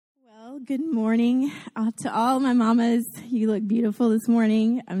Well, good morning to all my mamas. You look beautiful this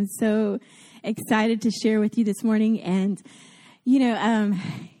morning. I'm so excited to share with you this morning. And,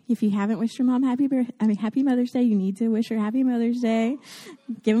 if you haven't wished your mom Happy Mother's Day, you need to wish her Happy Mother's Day.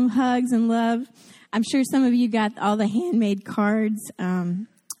 Give them hugs and love. I'm sure some of you got all the handmade cards.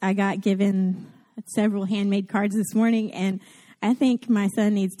 I got given several handmade cards this morning, and I think my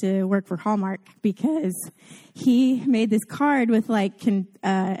son needs to work for Hallmark because he made this card with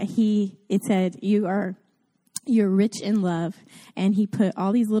it said, you're rich in love. And he put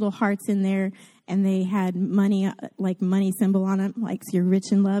all these little hearts in there, and they had money, like money symbol on them, like, so you're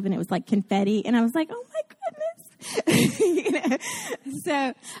rich in love. And it was like confetti. And I was like, oh my goodness.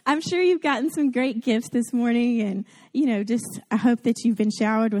 So I'm sure you've gotten some great gifts this morning. And, I hope that you've been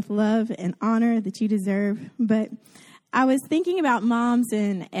showered with love and honor that you deserve. But I was thinking about moms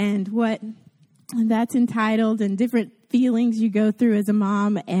and what that's entitled and different feelings you go through as a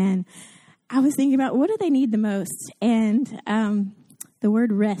mom. And I was thinking about what do they need the most? And the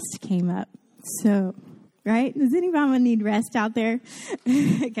word rest came up. So, right? Does any mama need rest out there?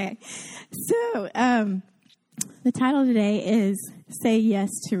 Okay. So the title today is Say Yes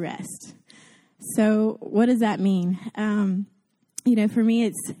to Rest. So what does that mean? For me,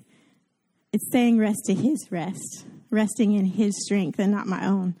 it's saying rest to his rest. Resting in his strength and not my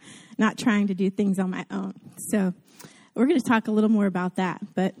own, not trying to do things on my own. So we're going to talk a little more about that.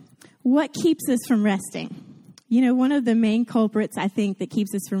 But what keeps us from resting? One of the main culprits, I think, that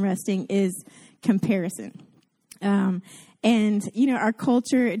keeps us from resting is comparison. Our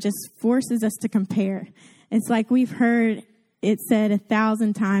culture just forces us to compare. It's like we've heard it said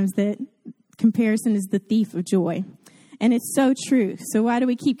 1,000 times that comparison is the thief of joy. And it's so true. So why do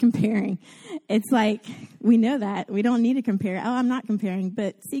we keep comparing? It's like, we know that. We don't need to compare. Oh, I'm not comparing.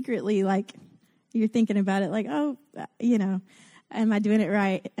 But secretly, like, you're thinking about it like, oh, am I doing it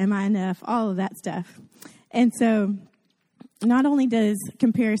right? Am I enough? All of that stuff. And so not only does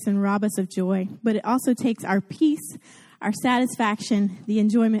comparison rob us of joy, but it also takes our peace, our satisfaction, the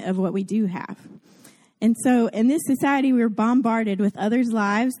enjoyment of what we do have. And so in this society, we're bombarded with others'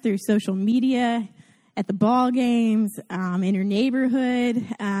 lives through social media, at the ball games, in your neighborhood,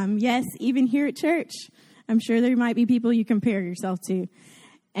 yes, even here at church. I'm sure there might be people you compare yourself to.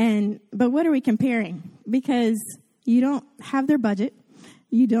 But what are we comparing? Because you don't have their budget.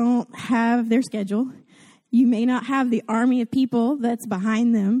 You don't have their schedule. You may not have the army of people that's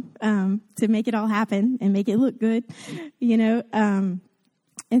behind them to make it all happen and make it look good, And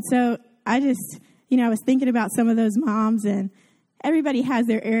so I just, I was thinking about some of those moms, and everybody has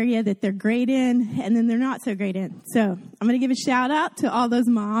their area that they're great in, and then they're not so great in. So I'm going to give a shout out to all those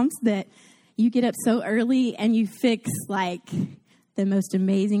moms that you get up so early and you fix like the most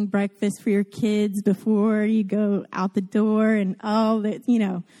amazing breakfast for your kids before you go out the door, and all that,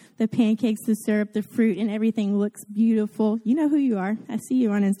 the pancakes, the syrup, the fruit, and everything looks beautiful. You know who you are. I see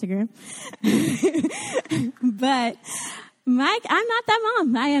you on Instagram. But Mike, I'm not that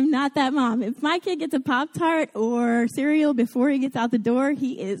mom. I am not that mom. If my kid gets a Pop-Tart or cereal before he gets out the door,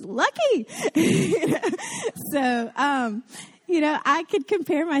 he is lucky. So, I could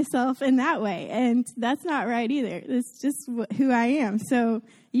compare myself in that way, and that's not right either. It's just who I am. So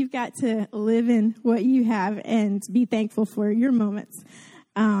you've got to live in what you have and be thankful for your moments.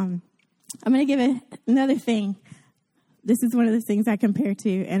 I'm going to give another thing. This is one of the things I compare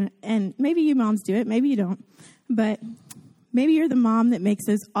to, and maybe you moms do it, maybe you don't, but maybe you're the mom that makes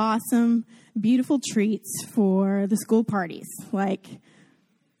those awesome, beautiful treats for the school parties. Like,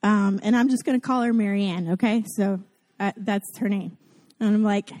 and I'm just going to call her Marianne, okay? So that's her name. And I'm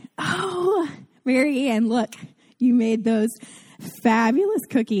like, oh, Marianne, look, you made those fabulous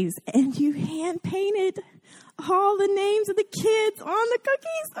cookies, and you hand-painted all the names of the kids on the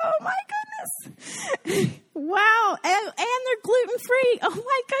cookies. Oh, my goodness. Wow. And they're gluten-free. Oh,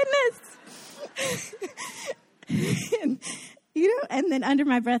 my goodness. And then under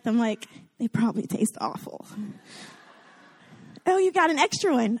my breath, I'm like, they probably taste awful. Oh, you got an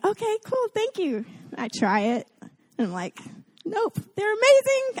extra one. Okay, cool. Thank you. I try it. And I'm like, nope, they're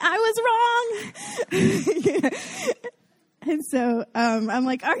amazing. I was wrong. And so I'm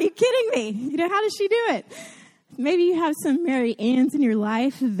like, are you kidding me? How does she do it? Maybe you have some Mary Anns in your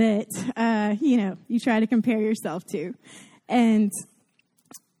life that, you try to compare yourself to. And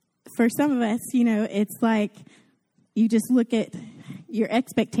for some of us, it's like, you just look at your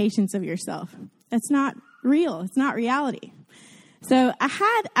expectations of yourself. That's not real. It's not reality. So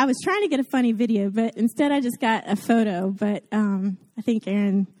I was trying to get a funny video, but instead I just got a photo. But I think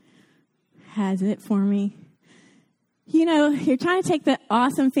Aaron has it for me. You're trying to take the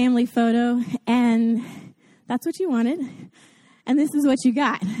awesome family photo, and that's what you wanted. And this is what you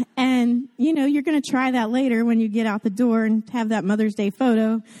got. And, you're going to try that later when you get out the door and have that Mother's Day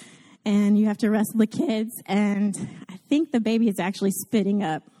photo and you have to wrestle the kids. And I think the baby is actually spitting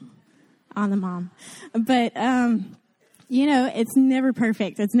up on the mom. But, it's never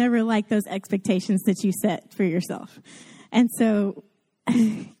perfect. It's never like those expectations that you set for yourself. And so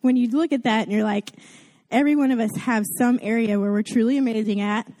when you look at that and you're like, every one of us have some area where we're truly amazing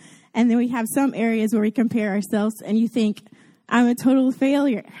at, and then we have some areas where we compare ourselves and you think, I'm a total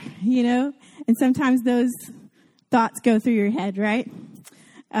failure, And sometimes those thoughts go through your head, right?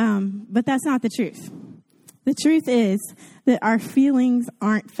 But that's not the truth. The truth is that our feelings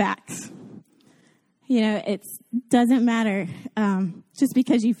aren't facts. It doesn't matter. Just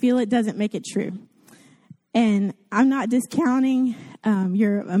because you feel it doesn't make it true. And I'm not discounting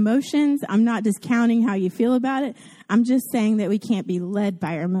your emotions. I'm not discounting how you feel about it. I'm just saying that we can't be led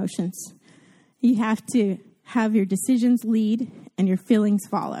by our emotions. You have to have your decisions lead and your feelings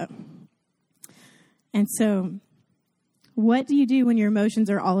follow. And so, what do you do when your emotions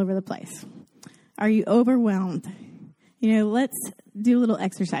are all over the place? Are you overwhelmed? Let's do a little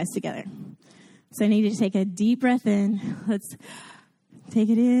exercise together. So I need you to take a deep breath in. Let's take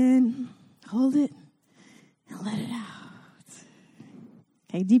it in, hold it, and let it out.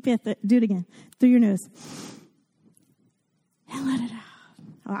 Okay, deep breath. Do it again. Through your nose. And let it out.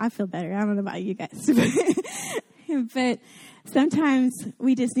 Oh, I feel better. I don't know about you guys. But sometimes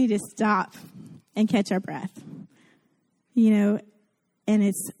we just need to stop and catch our breath. And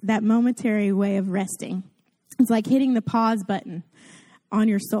it's that momentary way of resting. It's like hitting the pause button on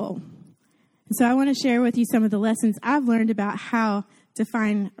your soul. And so I want to share with you some of the lessons I've learned about how to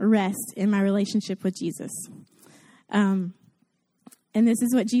find rest in my relationship with Jesus. And this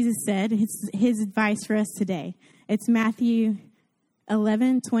is what Jesus said, his advice for us today. It's Matthew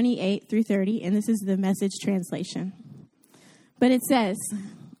 11:28 through 30, and this is the Message translation. But it says,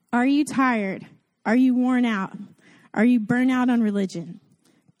 "Are you tired? Are you worn out? Are you burnt out on religion?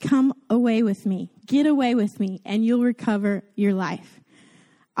 Come away with me. Get away with me, and you'll recover your life.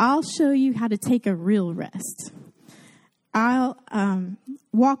 I'll show you how to take a real rest. I'll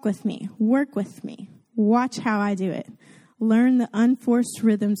walk with me, work with me, watch how I do it. Learn the unforced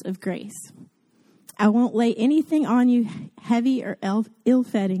rhythms of grace. I won't lay anything on you heavy or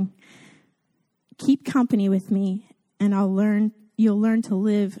ill-fitting. Keep company with me, and you'll learn to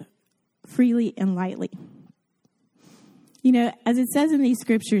live freely and lightly." As it says in these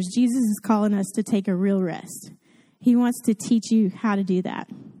scriptures, Jesus is calling us to take a real rest. He wants to teach you how to do that.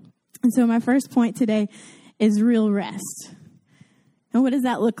 And so my first point today is real rest. And what does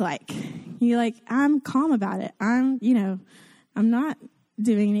that look like? You're like, I'm calm about it. I'm not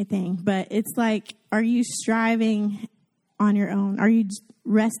doing anything. But it's like, are you striving on your own? Are you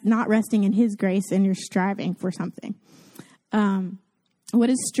not resting in His grace and you're striving for something? What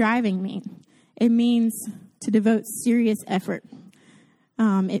does striving mean? It means to devote serious effort.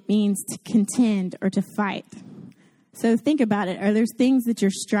 It means to contend or to fight. So think about it. Are there things that you're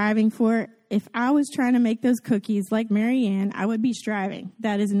striving for? If I was trying to make those cookies like Mary Ann, I would be striving.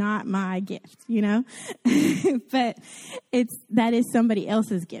 That is not my gift, but that is somebody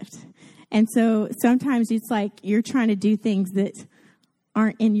else's gift. And so sometimes it's like you're trying to do things that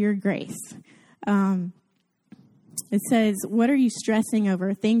aren't in your grace. It says, what are you stressing over?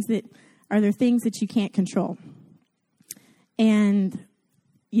 Are there things that you can't control? And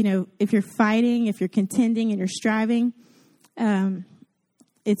if you're fighting, if you're contending and you're striving,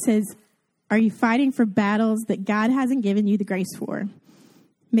 it says, are you fighting for battles that God hasn't given you the grace for?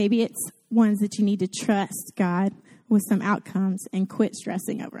 Maybe it's ones that you need to trust God with some outcomes and quit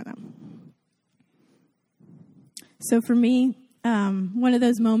stressing over them. So for me, one of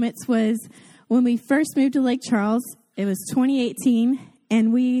those moments was when we first moved to Lake Charles. It was 2018,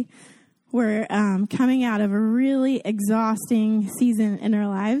 and we were coming out of a really exhausting season in our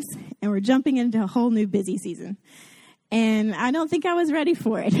lives, and we're jumping into a whole new busy season. And I don't think I was ready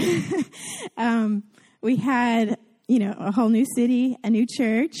for it. We had, a whole new city, a new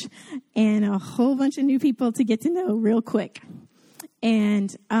church, and a whole bunch of new people to get to know real quick.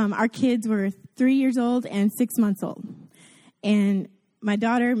 And our kids were 3 years old and 6 months old. And my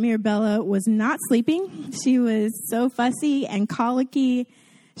daughter, Mirabella, was not sleeping. She was so fussy and colicky.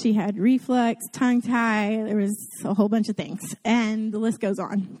 She had reflux, tongue tie. There was a whole bunch of things. And the list goes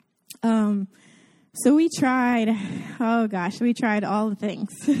on. So we tried all the things.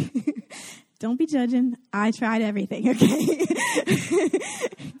 Don't be judging. I tried everything, okay?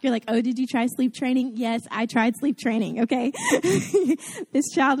 You're like, oh, did you try sleep training? Yes, I tried sleep training, okay?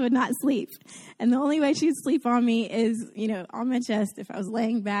 This child would not sleep. And the only way she'd sleep on me is, on my chest if I was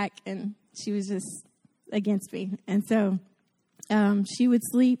laying back, and she was just against me. And so She would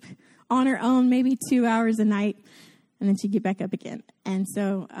sleep on her own maybe 2 hours a night, and then she'd get back up again. And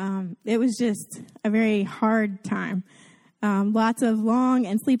so it was just a very hard time. Lots of long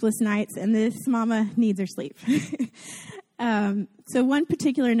and sleepless nights, and this mama needs her sleep. So one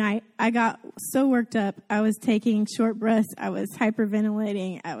particular night, I got so worked up. I was taking short breaths. I was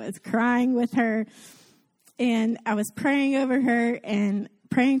hyperventilating. I was crying with her. And I was praying over her and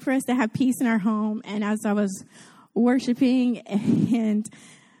praying for us to have peace in our home. And as I was worshiping,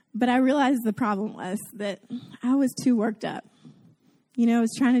 but I realized the problem was that I was too worked up. I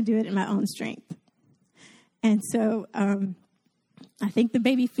was trying to do it in my own strength. And so I think the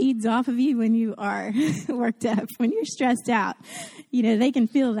baby feeds off of you when you are worked up, when you're stressed out. They can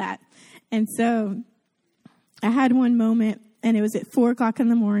feel that. And so I had one moment, and it was at 4 o'clock in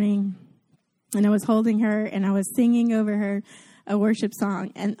the morning, and I was holding her, and I was singing over her a worship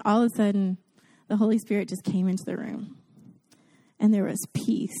song, and all of a sudden, the Holy Spirit just came into the room, and there was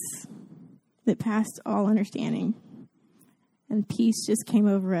peace that passed all understanding, and peace just came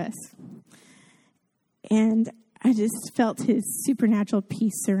over us. And I just felt his supernatural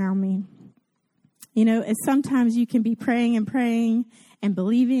peace surround me. As sometimes you can be praying and praying and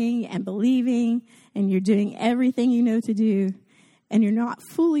believing, and you're doing everything you know to do, and you're not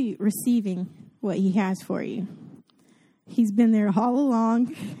fully receiving what he has for you. He's been there all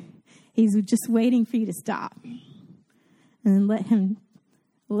along. He's just waiting for you to stop and let him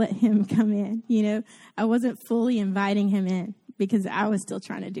come in. I wasn't fully inviting him in because I was still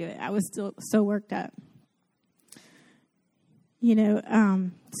trying to do it. I was still so worked up.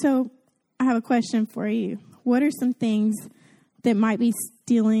 So I have a question for you. What are some things that might be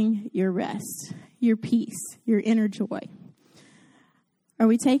stealing your rest, your peace, your inner joy? Are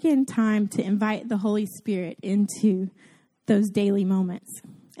we taking time to invite the Holy Spirit into those daily moments?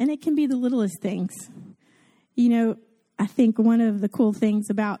 And it can be the littlest things. I think one of the cool things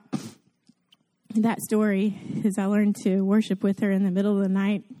about that story is I learned to worship with her in the middle of the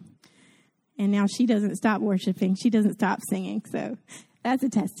night. And now she doesn't stop worshiping. She doesn't stop singing. So that's a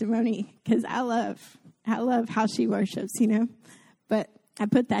testimony because I love how she worships, But I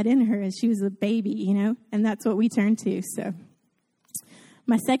put that in her as she was a baby, and that's what we turn to. So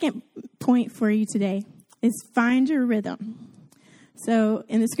my second point for you today is find your rhythm. So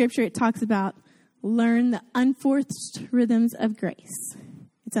in the scripture, it talks about learn the unforced rhythms of grace.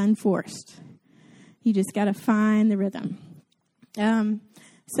 It's unforced. You just got to find the rhythm.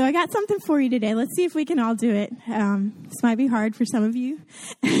 So I got something for you today. Let's see if we can all do it. This might be hard for some of you,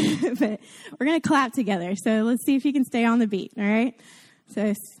 but we're going to clap together. So let's see if you can stay on the beat, all right?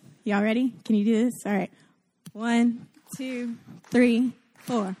 So y'all ready? Can you do this? All right. 1, 2, 3,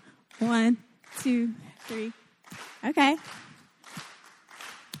 4. 1, 2, 3. Okay.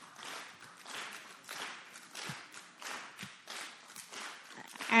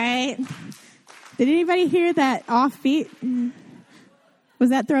 All right. Did anybody hear that off beat? Was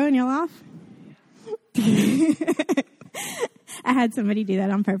that throwing y'all off? I had somebody do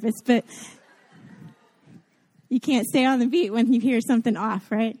that on purpose, but you can't stay on the beat when you hear something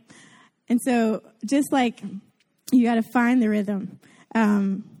off, right? And so just like you got to find the rhythm.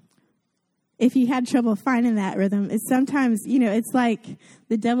 If you had trouble finding that rhythm, it's sometimes, it's like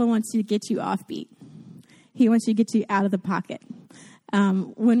the devil wants you to get you off beat. He wants you to get you out of the pocket.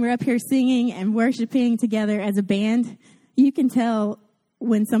 When we're up here singing and worshiping together as a band, you can tell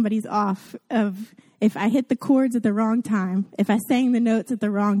when somebody's off of if I hit the chords at the wrong time, if I sang the notes at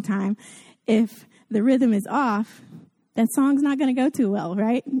the wrong time, if the rhythm is off, that song's not going to go too well,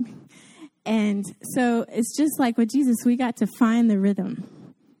 right? And so it's just like with Jesus, we got to find the rhythm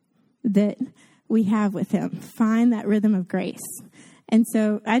that we have with him, find that rhythm of grace. And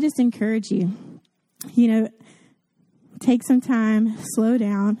so I just encourage you, take some time, slow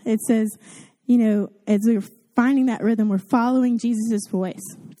down. It says, as we're finding that rhythm, we're following Jesus' voice.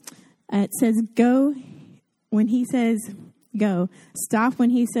 It says go when he says go. Stop when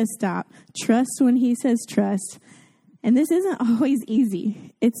he says stop. Trust when he says trust. And this isn't always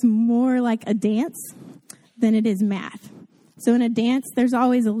easy. It's more like a dance than it is math. So in a dance, there's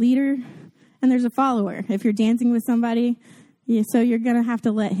always a leader and there's a follower. If you're dancing with somebody, so you're going to have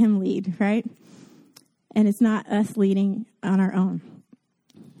to let him lead, right? And it's not us leading on our own.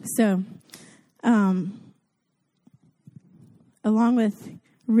 So, along with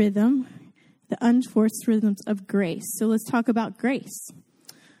rhythm, the unforced rhythms of grace. So let's talk about grace.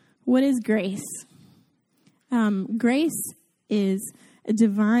 What is grace? Grace is a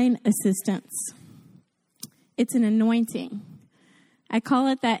divine assistance. It's an anointing. I call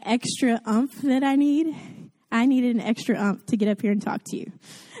it that extra oomph that I need. I needed an extra umph to get up here and talk to you.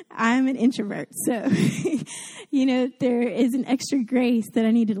 I'm an introvert, so, there is an extra grace that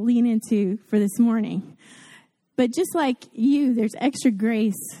I needed to lean into for this morning. But just like you, there's extra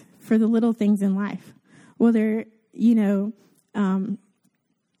grace for the little things in life. Whether, God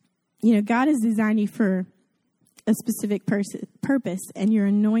has designed you for a specific purpose, and you're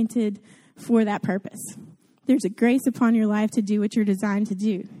anointed for that purpose. There's a grace upon your life to do what you're designed to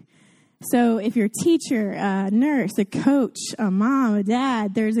do. So if you're a teacher, a nurse, a coach, a mom, a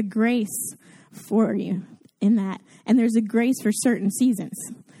dad, there's a grace for you in that. And there's a grace for certain seasons.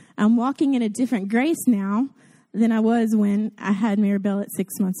 I'm walking in a different grace now than I was when I had Mirabelle at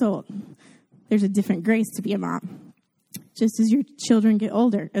 6 months old. There's a different grace to be a mom. Just as your children get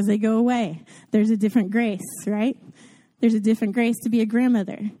older, as they go away, there's a different grace, right? There's a different grace to be a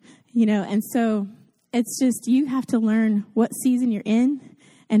grandmother, and so it's just you have to learn what season you're in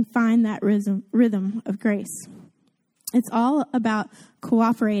and find that rhythm of grace. It's all about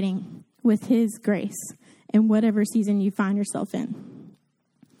cooperating with His grace in whatever season you find yourself in.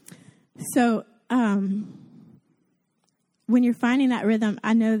 So when you're finding that rhythm,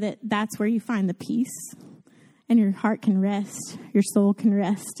 I know that that's where you find the peace, and your heart can rest, your soul can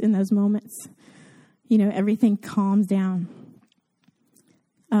rest in those moments. Everything calms down.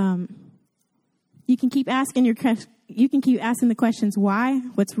 You can keep asking the questions, why?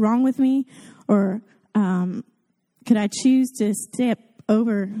 What's wrong with me? Or could I choose to step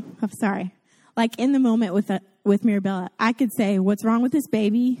over? Like in the moment with Mirabella, I could say, what's wrong with this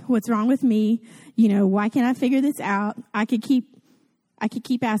baby? What's wrong with me? Why can't I figure this out? I could keep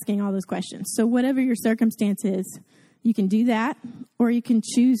asking all those questions. So whatever your circumstance is, you can do that, or you can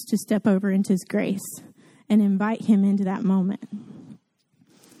choose to step over into His grace and invite Him into that moment.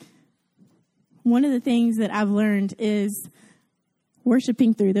 One of the things that I've learned is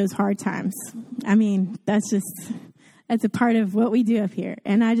worshiping through those hard times. I mean, that's a part of what we do up here.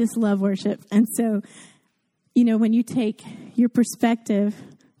 And I just love worship. And so, when you take your perspective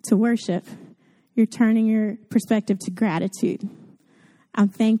to worship, you're turning your perspective to gratitude. I'm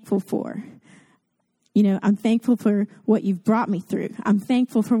thankful for. I'm thankful for what you've brought me through. I'm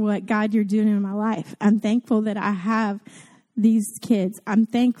thankful for what, God, you're doing in my life. I'm thankful that I have these kids. I'm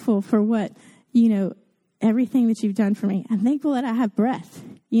thankful for what, everything that you've done for me. I'm thankful that I have breath.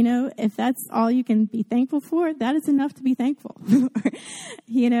 If that's all you can be thankful for, that is enough to be thankful.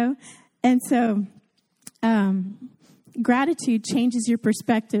 And so gratitude changes your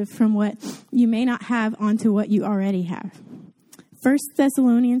perspective from what you may not have onto what you already have. 1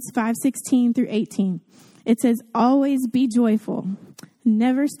 Thessalonians 5:16 through 18. It says, always be joyful.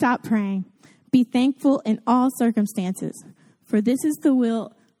 Never stop praying. Be thankful in all circumstances. For this is the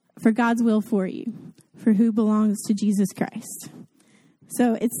will, for God's will for you, for who belongs to Jesus Christ.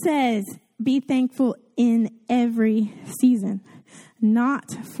 So it says, be thankful in every season, not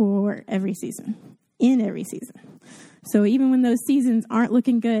for every season, in every season. So even when those seasons aren't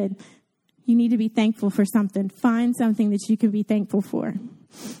looking good, you need to be thankful for something. Find something that you can be thankful for.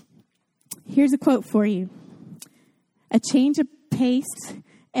 Here's a quote for you. A change of pace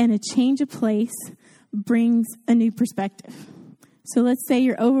and a change of place brings a new perspective. So let's say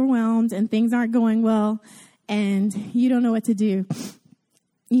you're overwhelmed and things aren't going well and you don't know what to do.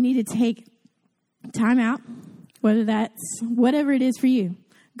 You need to take time out, whatever it is for you.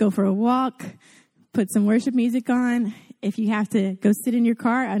 Go for a walk, put some worship music on. If you have to go sit in your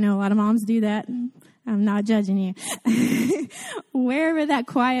car, I know a lot of moms do that. I'm not judging you. Wherever that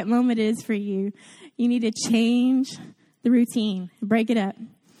quiet moment is for you, you need to change the routine, break it up,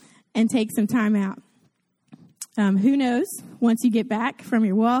 and take some time out. Who knows, once you get back from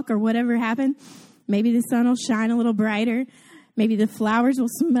your walk or whatever happened, maybe the sun will shine a little brighter. Maybe the flowers will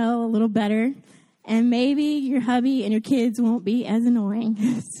smell a little better. And maybe your hubby and your kids won't be as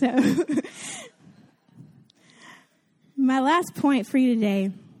annoying. So my last point for you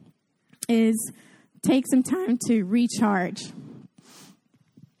today is take some time to recharge.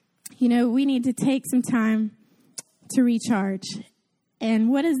 We need to take some time to recharge. And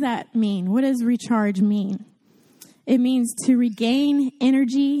what does that mean? What does recharge mean? It means to regain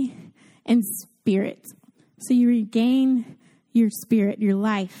energy and spirit. So you regain your spirit, your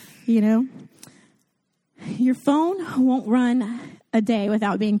life, Your phone won't run a day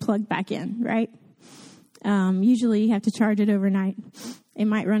without being plugged back in, right? Usually you have to charge it overnight. It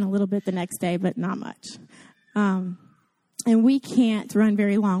might run a little bit the next day, but not much. And we can't run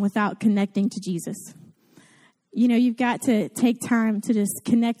very long without connecting to Jesus. You've got to take time to just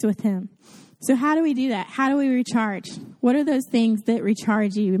connect with Him. So how do we do that? How do we recharge? What are those things that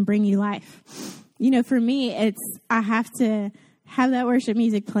recharge you and bring you life? For me, I have to have that worship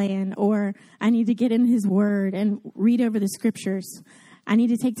music playing, or I need to get in his word and read over the scriptures. I need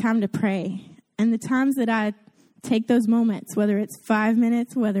to take time to pray. And the times that I take those moments, whether it's 5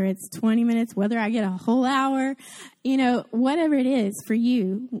 minutes, whether it's 20 minutes, whether I get a whole hour, whatever it is for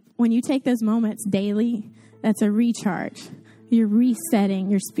you, when you take those moments daily, that's a recharge. You're resetting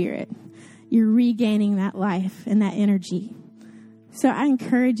your spirit. You're regaining that life and that energy. So I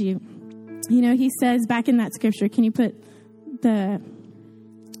encourage you. He says back in that scripture, can you put the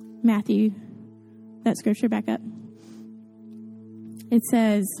Matthew, that scripture back up? It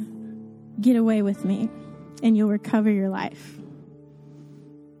says, get away with me and you'll recover your life.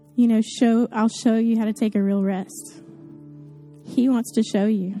 I'll show you how to take a real rest. He wants to show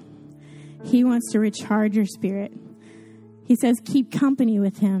you. He wants to recharge your spirit. He says, keep company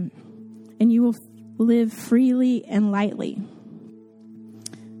with him and you will live freely and lightly.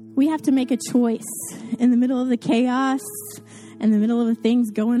 We have to make a choice in the middle of the chaos, in the middle of the things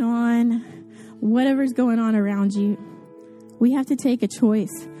going on, whatever's going on around you. We have to take a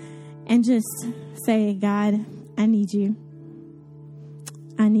choice and just say, God, I need you.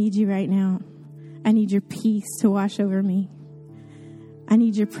 I need you right now. I need your peace to wash over me. I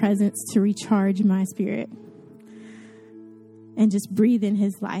need your presence to recharge my spirit. And just breathe in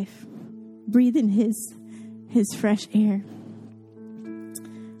his life. Breathe in his fresh air.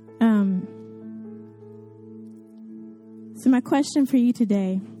 So my question for you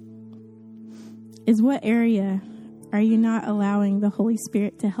today is, what area are you not allowing the Holy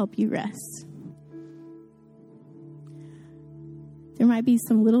Spirit to help you rest? There might be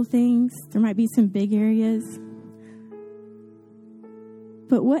some little things. There might be some big areas.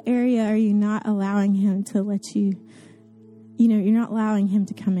 But what area are you not allowing him to let you, you're not allowing him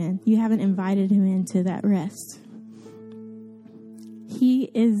to come in. You haven't invited him into that rest.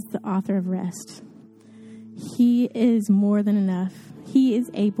 He is the author of rest. He is more than enough. He is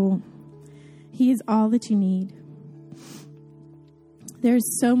able. He is all that you need.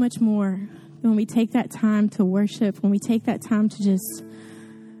 There's so much more when we take that time to worship, when we take that time to just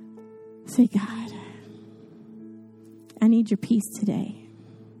say, God, I need your peace today.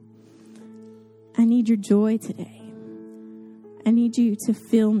 I need your joy today. I need you to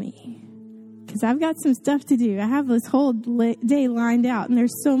fill me, because I've got some stuff to do. I have this whole day lined out, and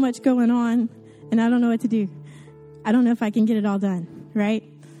there's so much going on, and I don't know what to do. I don't know if I can get it all done, right?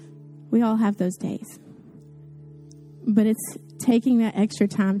 We all have those days. But it's taking that extra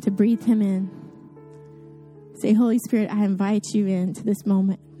time to breathe him in. Say, Holy Spirit, I invite you into this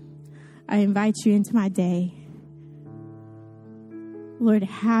moment. I invite you into my day. Lord,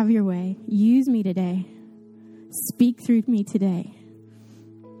 have your way. Use me today. Speak through me today.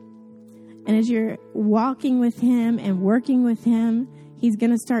 And as you're walking with him and working with him, he's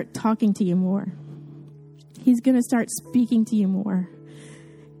going to start talking to you more. He's going to start speaking to you more.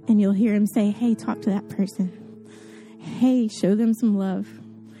 And you'll hear him say, hey, talk to that person. Hey, show them some love.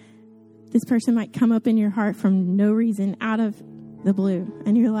 This person might come up in your heart from no reason, out of the blue.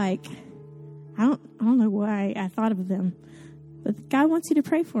 And you're like, I don't know why I thought of them. But God wants you to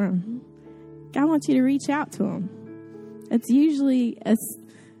pray for them. God wants you to reach out to them. It's usually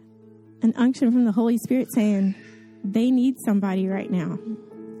an unction from the Holy Spirit saying, they need somebody right now.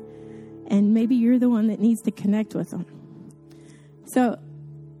 And maybe you're the one that needs to connect with them. So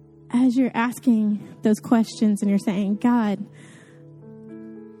as you're asking those questions and you're saying, God,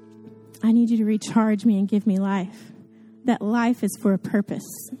 I need you to recharge me and give me life. That life is for a purpose.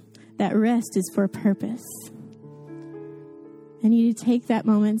 That rest is for a purpose. I need you to take that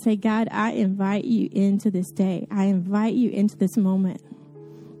moment and say, God, I invite you into this day. I invite you into this moment.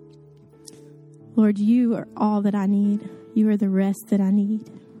 Lord, you are all that I need. You are the rest that I need.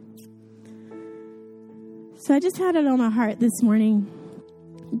 So I just had it on my heart this morning.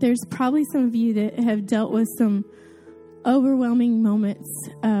 There's probably some of you that have dealt with some overwhelming moments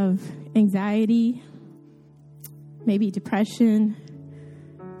of anxiety, maybe depression.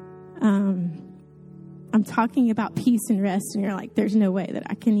 I'm talking about peace and rest, and you're like, there's no way that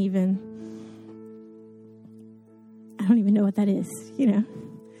I don't even know what that is,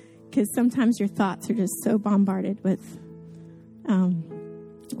 because sometimes your thoughts are just so bombarded with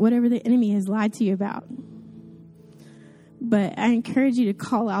whatever the enemy has lied to you about. But I encourage you to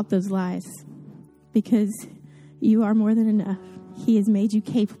call out those lies, because you are more than enough. He has made you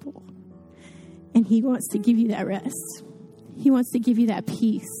capable, and he wants to give you that rest. He wants to give you that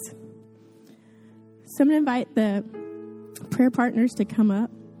peace. So I'm going to invite the prayer partners to come up.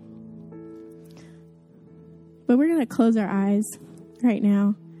 But we're going to close our eyes right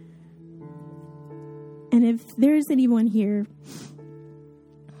now. And if there's anyone here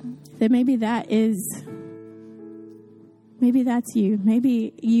that maybe that is Maybe that's you.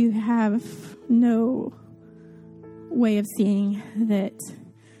 Maybe you have no way of seeing that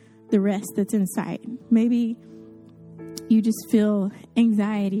the rest that's inside. Maybe you just feel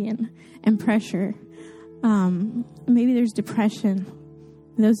anxiety and pressure. Maybe there's depression.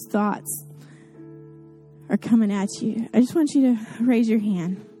 Those thoughts are coming at you. I just want you to raise your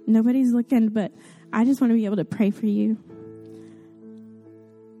hand. Nobody's looking, but I just want to be able to pray for you.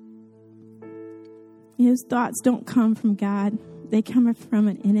 Those thoughts don't come from God. They come from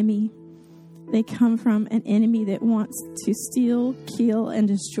an enemy. They come from an enemy that wants to steal, kill, and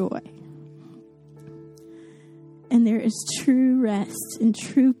destroy. And there is true rest and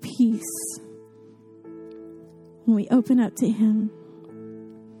true peace when we open up to Him.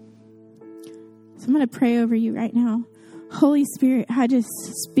 So I'm going to pray over you right now. Holy Spirit, I just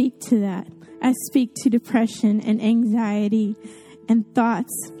speak to that. I speak to depression and anxiety and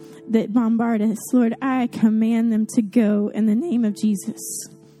thoughts that bombard us. Lord, I command them to go in the name of Jesus.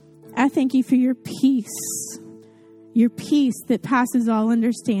 I thank you for your peace that passes all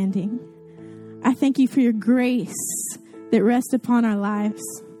understanding. I thank you for your grace that rests upon our lives.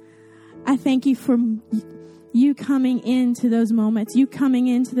 I thank you for you coming into those moments,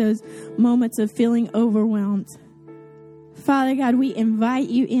 of feeling overwhelmed. Father God, we invite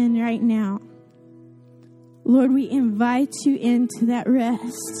you in right now. Lord, we invite you into that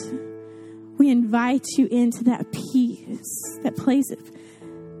rest. We invite you into that peace, that place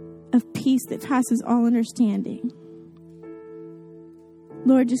of peace that passes all understanding.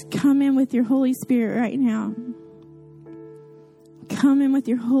 Lord, just come in with your Holy Spirit right now. Come in with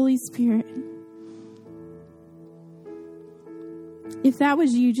your Holy Spirit. If that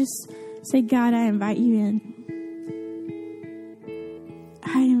was you, just say, God, I invite you in.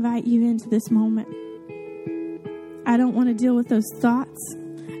 I invite you into this moment. I don't want to deal with those thoughts.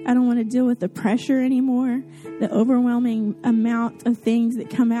 I don't want to deal with the pressure anymore, the overwhelming amount of things that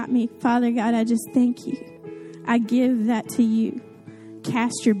come at me. Father God, I just thank you. I give that to you.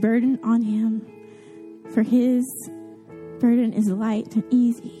 Cast your burden on Him, for His burden is light and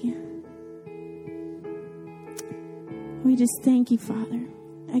easy. We just thank you, Father.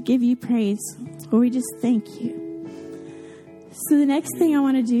 I give you praise. Lord, we just thank you. So the next thing I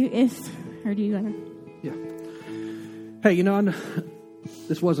want to do, or do you want to? Yeah. Hey,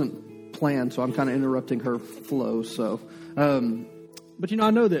 this wasn't planned, so I'm kind of interrupting her flow. So, but I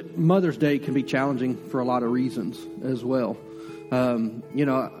know that Mother's Day can be challenging for a lot of reasons as well. I'll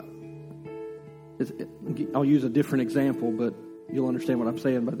use a different example, but you'll understand what I'm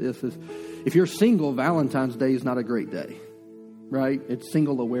saying by this. Is if you're single, Valentine's Day is not a great day, right? It's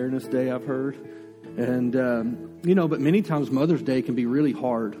Single Awareness Day, I've heard. And, but many times Mother's Day can be really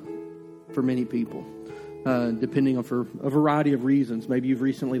hard for many people, depending on for a variety of reasons. Maybe you've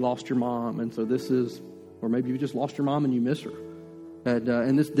recently lost your mom, and so or maybe you just lost your mom and you miss her.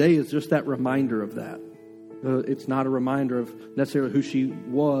 And this day is just that reminder of that. It's not a reminder of necessarily who she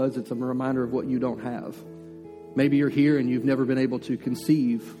was. It's a reminder of what you don't have. Maybe you're here and you've never been able to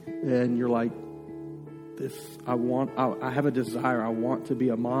conceive, and you're like, I have a desire. I want to be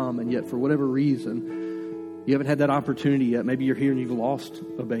a mom, and yet for whatever reason, you haven't had that opportunity yet. Maybe you're here and you've lost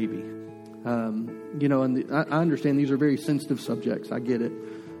a baby. And I understand these are very sensitive subjects. I get it.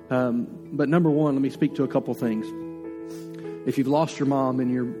 But number one, let me speak to a couple things. If you've lost your mom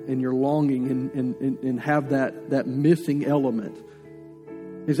and you're longing and have that missing element,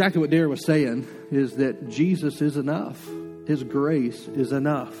 exactly what Dara was saying is that Jesus is enough. His grace is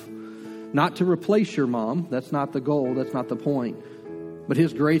enough. Not to replace your mom. That's not the goal. That's not the point. But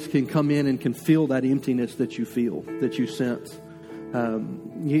His grace can come in and can fill that emptiness that you feel, that you sense.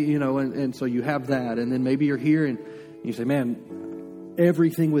 And so you have that. And then maybe you're here and you say, man,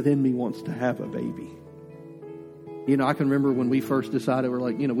 everything within me wants to have a baby. I can remember when we first decided, we're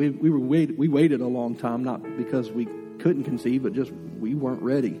like, we waited a long time, not because we couldn't conceive, but just we weren't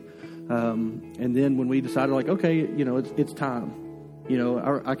ready. And then when we decided, like, okay, it's time.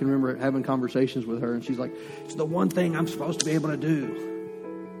 I can remember having conversations with her, and she's like, it's the one thing I'm supposed to be able to do.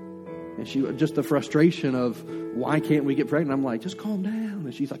 And just the frustration of, why can't we get pregnant? I'm like, just calm down.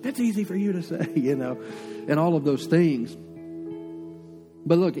 And she's like, that's easy for you to say, and all of those things.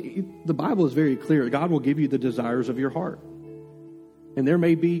 But look, the Bible is very clear. God will give you the desires of your heart. And there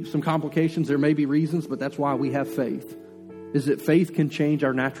may be some complications, there may be reasons, but that's why we have faith. Is that faith can change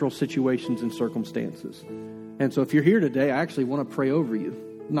our natural situations and circumstances. And so if you're here today, I actually want to pray over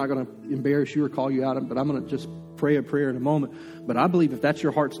you. I'm not going to embarrass you or call you out, but I'm going to just pray a prayer in a moment. But I believe if that's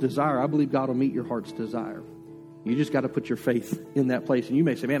your heart's desire, I believe God will meet your heart's desire. You just got to put your faith in that place. And you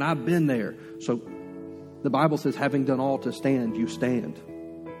may say, man, I've been there. So the Bible says, having done all to stand, you stand.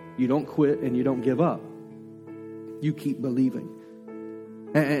 You don't quit and you don't give up. You keep believing.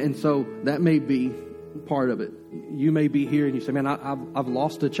 And so that may be part of it. You may be here and you say, man, I've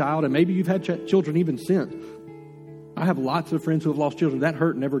lost a child. And maybe you've had children even since. I have lots of friends who have lost children. That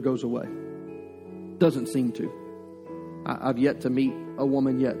hurt never goes away. Doesn't seem to. I've yet to meet a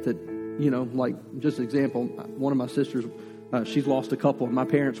woman yet that, like just an example, one of my sisters, she's lost a couple. And my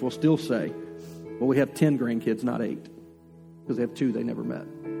parents will still say, well, we have 10 grandkids, not 8. Because they have 2 they never met.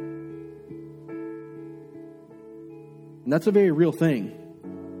 And that's a very real thing.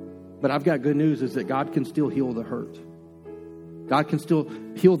 But I've got good news is that God can still heal the hurt. God can still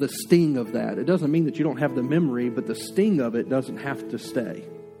heal the sting of that. It doesn't mean that you don't have the memory, but the sting of it doesn't have to stay.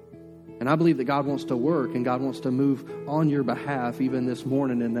 And I believe that God wants to work and God wants to move on your behalf even this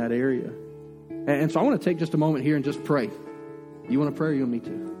morning in that area. And so I want to take just a moment here and just pray. You want to pray or you want me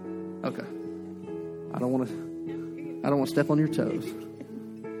to? Okay. I don't want to step on your toes.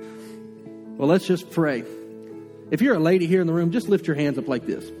 Well, let's just pray. If you're a lady here in the room, just lift your hands up like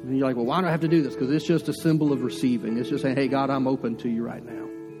this. And you're like, well, why do I have to do this? Because it's just a symbol of receiving. It's just saying, hey, God, I'm open to you right now.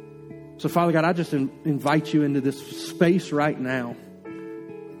 So, Father God, I just invite you into this space right now.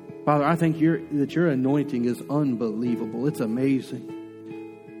 Father, I think that your anointing is unbelievable. It's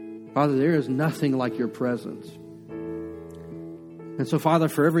amazing. Father, there is nothing like your presence. And so, Father,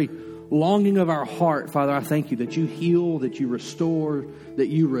 for every longing of our heart, Father, I thank you that you heal, that you restore, that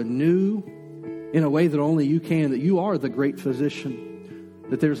you renew in a way that only you can, that you are the great physician,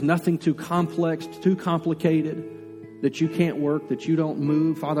 that there's nothing too complex, too complicated, that you can't work, that you don't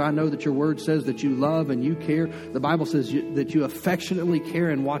move. Father, I know that your word says that you love and you care. The Bible says that you affectionately care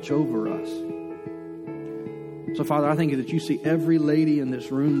and watch over us. So, Father, I thank you that you see every lady in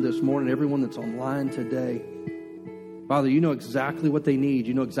this room this morning, everyone that's online today. Father, you know exactly what they need.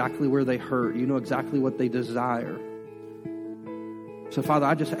 You know exactly where they hurt. You know exactly what they desire. So, Father,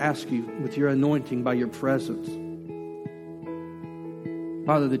 I just ask you with your anointing by your presence,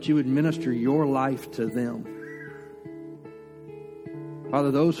 Father, that you would minister your life to them.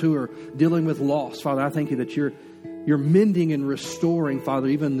 Father, those who are dealing with loss, Father, I thank you that you're mending and restoring, Father,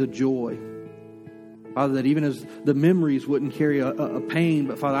 even the joy. Father, that even as the memories wouldn't carry a pain,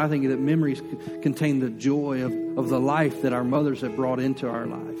 but Father, I thank you that memories contain the joy of the life that our mothers have brought into our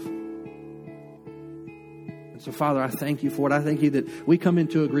life. So, Father, I thank you for it. I thank you that we come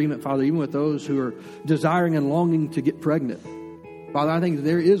into agreement, Father, even with those who are desiring and longing to get pregnant. Father, I think that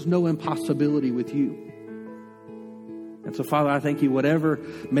there is no impossibility with you. And so, Father, I thank you, whatever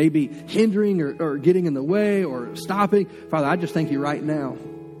may be hindering or getting in the way or stopping, Father, I just thank you right now,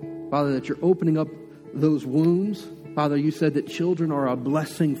 Father, that you're opening up those wombs. Father, you said that children are a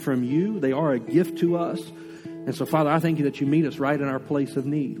blessing from you. They are a gift to us. And so, Father, I thank you that you meet us right in our place of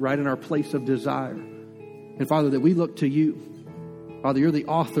need, right in our place of desire. And Father, that we look to you. Father, you're the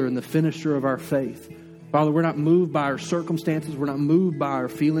author and the finisher of our faith. Father, we're not moved by our circumstances. We're not moved by our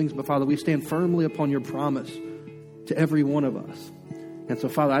feelings. But Father, we stand firmly upon your promise to every one of us. And so,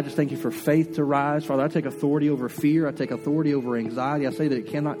 Father, I just thank you for faith to rise. Father, I take authority over fear. I take authority over anxiety. I say that it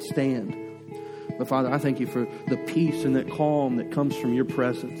cannot stand. But Father, I thank you for the peace and that calm that comes from your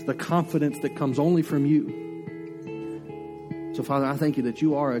presence, the confidence that comes only from you. So, Father, I thank you that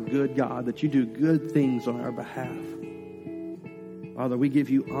you are a good God, that you do good things on our behalf. Father, we give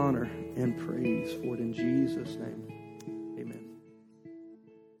you honor and praise for it in Jesus' name.